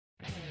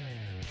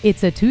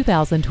It's a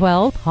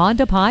 2012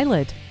 Honda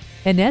Pilot.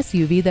 An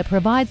SUV that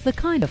provides the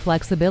kind of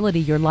flexibility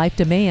your life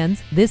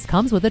demands. This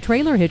comes with a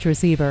trailer hitch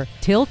receiver,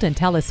 tilt and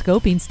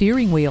telescoping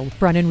steering wheel,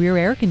 front and rear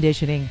air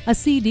conditioning, a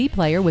CD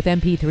player with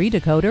MP3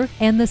 decoder,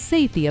 and the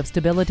safety of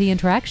stability and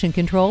traction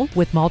control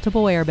with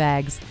multiple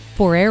airbags.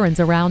 For errands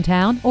around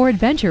town or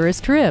adventurous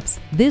trips,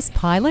 this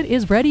Pilot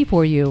is ready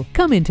for you.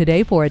 Come in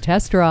today for a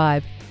test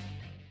drive.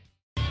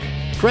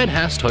 Fred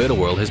Haas Toyota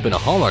World has been a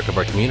hallmark of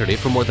our community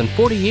for more than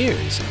 40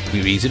 years.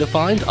 We're easy to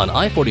find on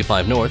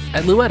I-45 North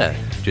at Louetta,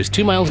 just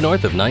 2 miles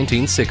north of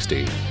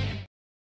 1960.